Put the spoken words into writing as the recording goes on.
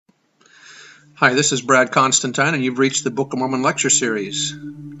Hi, this is Brad Constantine, and you've reached the Book of Mormon lecture series.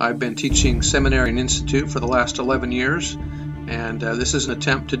 I've been teaching Seminary and Institute for the last 11 years, and this is an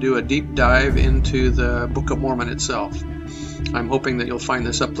attempt to do a deep dive into the Book of Mormon itself. I'm hoping that you'll find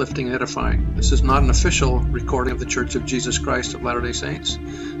this uplifting and edifying. This is not an official recording of the Church of Jesus Christ of Latter-day Saints,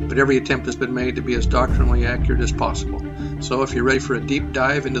 but every attempt has been made to be as doctrinally accurate as possible. So if you're ready for a deep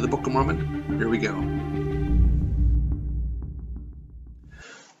dive into the Book of Mormon, here we go.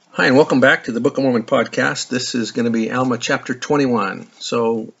 Hi, and welcome back to the Book of Mormon podcast. This is going to be Alma chapter 21.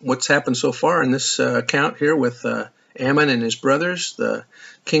 So what's happened so far in this account here with Ammon and his brothers? The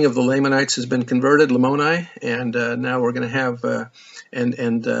king of the Lamanites has been converted, Lamoni, and now we're going to have,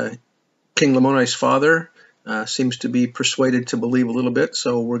 King Lamoni's father seems to be persuaded to believe a little bit,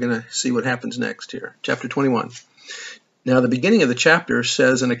 so we're going to see what happens next here. Chapter 21. Now, the beginning of the chapter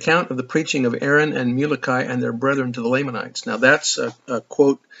says an account of the preaching of Aaron and Muloki and their brethren to the Lamanites. Now, that's a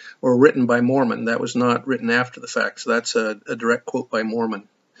quote or written by Mormon. That was not written after the fact, so that's a direct quote by Mormon.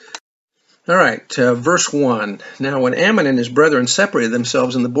 All right, verse 1. Now, when Ammon and his brethren separated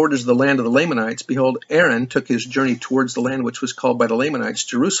themselves in the borders of the land of the Lamanites, behold, Aaron took his journey towards the land which was called by the Lamanites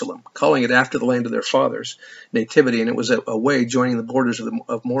Jerusalem, calling it after the land of their fathers' nativity, and it was a way joining the borders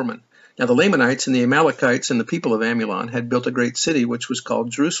of Mormon. Now the Lamanites and the Amalekites and the people of Amulon had built a great city which was called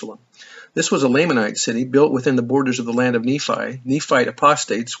Jerusalem. This was a Lamanite city built within the borders of the land of Nephi. Nephite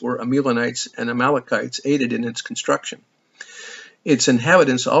apostates were Amulonites and Amalekites aided in its construction. Its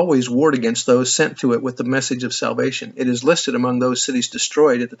inhabitants always warred against those sent to it with the message of salvation. It is listed among those cities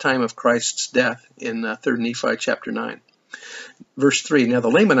destroyed at the time of Christ's death in 3 Nephi chapter 9. Verse 3, Now the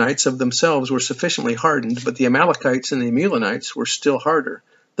Lamanites of themselves were sufficiently hardened, but the Amalekites and the Amulonites were still harder.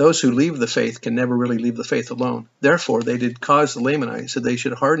 Those who leave the faith can never really leave the faith alone. Therefore they did cause the Lamanites that they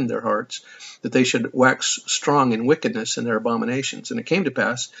should harden their hearts, that they should wax strong in wickedness and their abominations. And it came to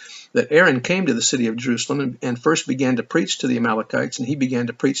pass that Aaron came to the city of Jerusalem and first began to preach to the Amalekites, and he began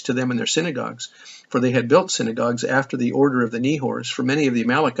to preach to them in their synagogues. For they had built synagogues after the order of the Nehors, for many of the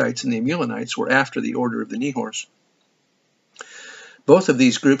Amalekites and the Amulonites were after the order of the Nehors. Both of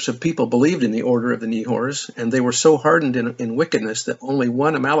these groups of people believed in the order of the Nehors, and they were so hardened in wickedness that only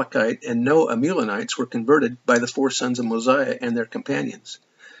one Amalekite and no Amulonites were converted by the four sons of Mosiah and their companions.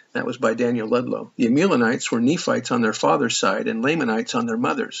 That was by Daniel Ludlow. The Amulonites were Nephites on their father's side and Lamanites on their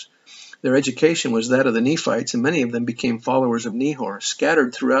mother's. Their education was that of the Nephites, and many of them became followers of Nehor.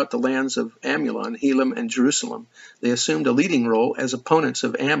 Scattered throughout the lands of Amulon, Elam, and Jerusalem, they assumed a leading role as opponents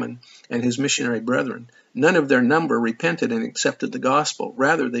of Ammon and his missionary brethren. None of their number repented and accepted the gospel.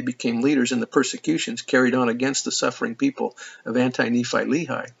 Rather, they became leaders in the persecutions carried on against the suffering people of anti-Nephi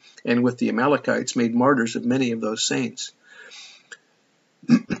Lehi, and with the Amalekites made martyrs of many of those saints.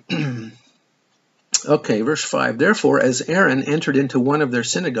 Okay, verse 5. Therefore, as Aaron entered into one of their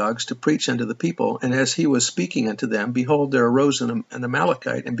synagogues to preach unto the people, and as he was speaking unto them, behold, there arose an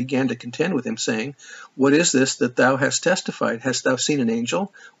Amalekite, and began to contend with him, saying, What is this that thou hast testified? Hast thou seen an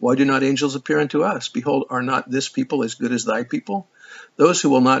angel? Why do not angels appear unto us? Behold, are not this people as good as thy people? Those who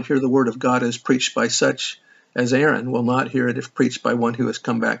will not hear the word of God as preached by such as Aaron will not hear it if preached by one who has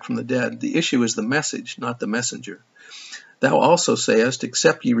come back from the dead. The issue is the message, not the messenger. Thou also sayest,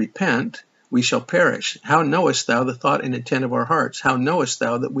 Except ye repent, we shall perish. How knowest thou the thought and intent of our hearts? How knowest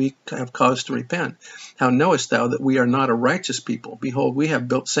thou that we have cause to repent? How knowest thou that we are not a righteous people? Behold, we have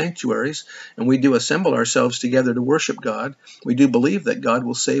built sanctuaries, and we do assemble ourselves together to worship God. We do believe that God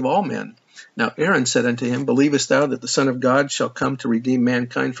will save all men. Now Aaron said unto him, Believest thou that the Son of God shall come to redeem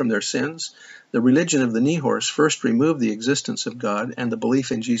mankind from their sins? The religion of the Nehors first removed the existence of God and the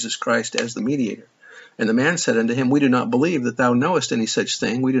belief in Jesus Christ as the mediator. And the man said unto him, We do not believe that thou knowest any such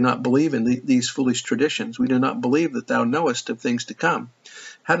thing. We do not believe in these foolish traditions. We do not believe that thou knowest of things to come.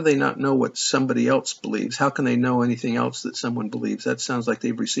 How do they not know what somebody else believes? How can they know anything else that someone believes? That sounds like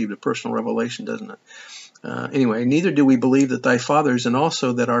they've received a personal revelation, doesn't it? Anyway, neither do we believe that thy fathers and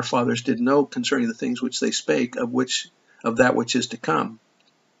also that our fathers did know concerning the things which they spake, of that which is to come.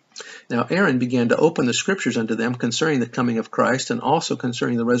 Now Aaron began to open the scriptures unto them concerning the coming of Christ, and also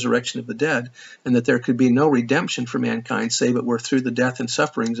concerning the resurrection of the dead, and that there could be no redemption for mankind save it were through the death and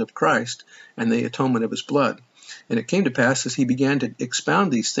sufferings of Christ and the atonement of his blood. And it came to pass, as he began to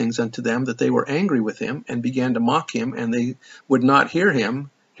expound these things unto them, that they were angry with him, and began to mock him, and they would not hear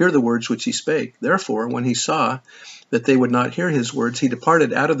the words which he spake. Therefore, when he saw that they would not hear his words, he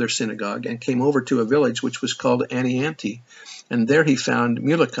departed out of their synagogue, and came over to a village which was called Anianti. And there he found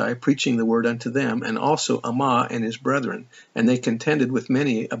Muloki preaching the word unto them, and also Ammah and his brethren, and they contended with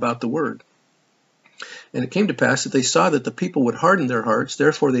many about the word. And it came to pass that they saw that the people would harden their hearts,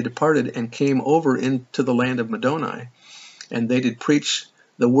 therefore they departed and came over into the land of Madoni, and they did preach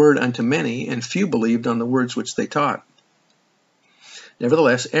the word unto many, and few believed on the words which they taught.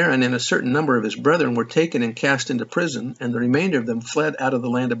 Nevertheless, Aaron and a certain number of his brethren were taken and cast into prison, and the remainder of them fled out of the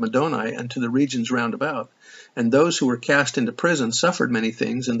land of Middoni unto the regions round about. And those who were cast into prison suffered many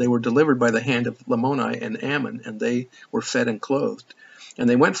things, and they were delivered by the hand of Lamoni and Ammon, and they were fed and clothed. And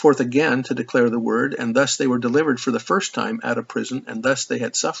they went forth again to declare the word, and thus they were delivered for the first time out of prison, and thus they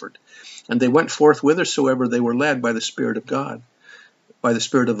had suffered. And they went forth whithersoever they were led by the Spirit of God, by the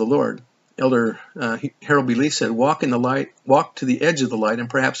Spirit of the Lord. Elder Harold B. Lee said, walk in the light, walk to the edge of the light and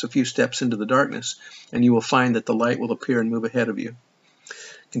perhaps a few steps into the darkness, and you will find that the light will appear and move ahead of you.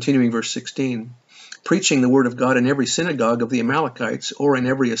 Continuing verse 16, preaching the word of God in every synagogue of the Amalekites, or in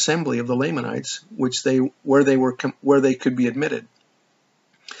every assembly of the Lamanites, where they could be admitted.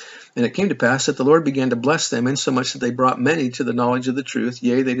 And it came to pass that the Lord began to bless them, insomuch that they brought many to the knowledge of the truth.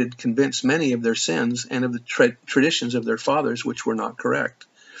 Yea, they did convince many of their sins and of the traditions of their fathers, which were not correct.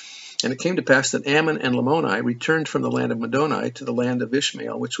 And it came to pass that Ammon and Lamoni returned from the land of Middoni to the land of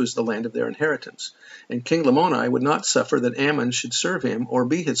Ishmael, which was the land of their inheritance. And King Lamoni would not suffer that Ammon should serve him or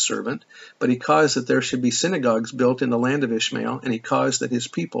be his servant, but he caused that there should be synagogues built in the land of Ishmael, and he caused that his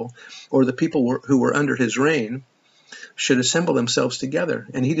people, or the people who were under his reign, should assemble themselves together.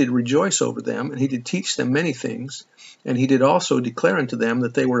 And he did rejoice over them, and he did teach them many things. And he did also declare unto them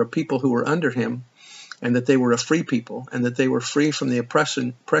that they were a people who were under him, and that they were a free people, and that they were free from the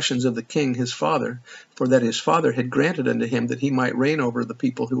oppressions of the king his father, for that his father had granted unto him that he might reign over the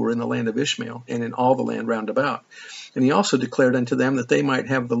people who were in the land of Ishmael, and in all the land round about. And he also declared unto them that they might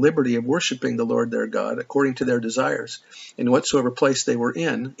have the liberty of worshiping the Lord their God, according to their desires, in whatsoever place they were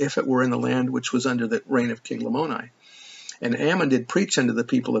in, if it were in the land which was under the reign of King Lamoni. And Ammon did preach unto the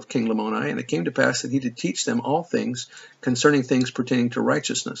people of King Lamoni, and it came to pass that he did teach them all things concerning things pertaining to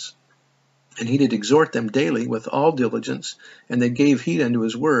righteousness. And he did exhort them daily with all diligence, and they gave heed unto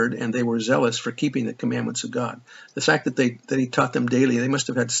his word, and they were zealous for keeping the commandments of God. The fact that he taught them daily, they must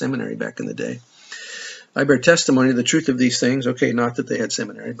have had seminary back in the day. I bear testimony to the truth of these things. Okay, not that they had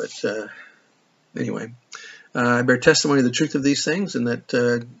seminary, but anyway. I bear testimony to the truth of these things, and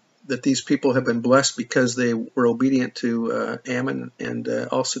that these people have been blessed because they were obedient to Ammon and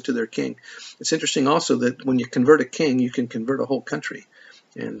also to their king. It's interesting also that when you convert a king, you can convert a whole country.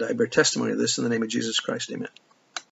 And I bear testimony of this in the name of Jesus Christ. Amen.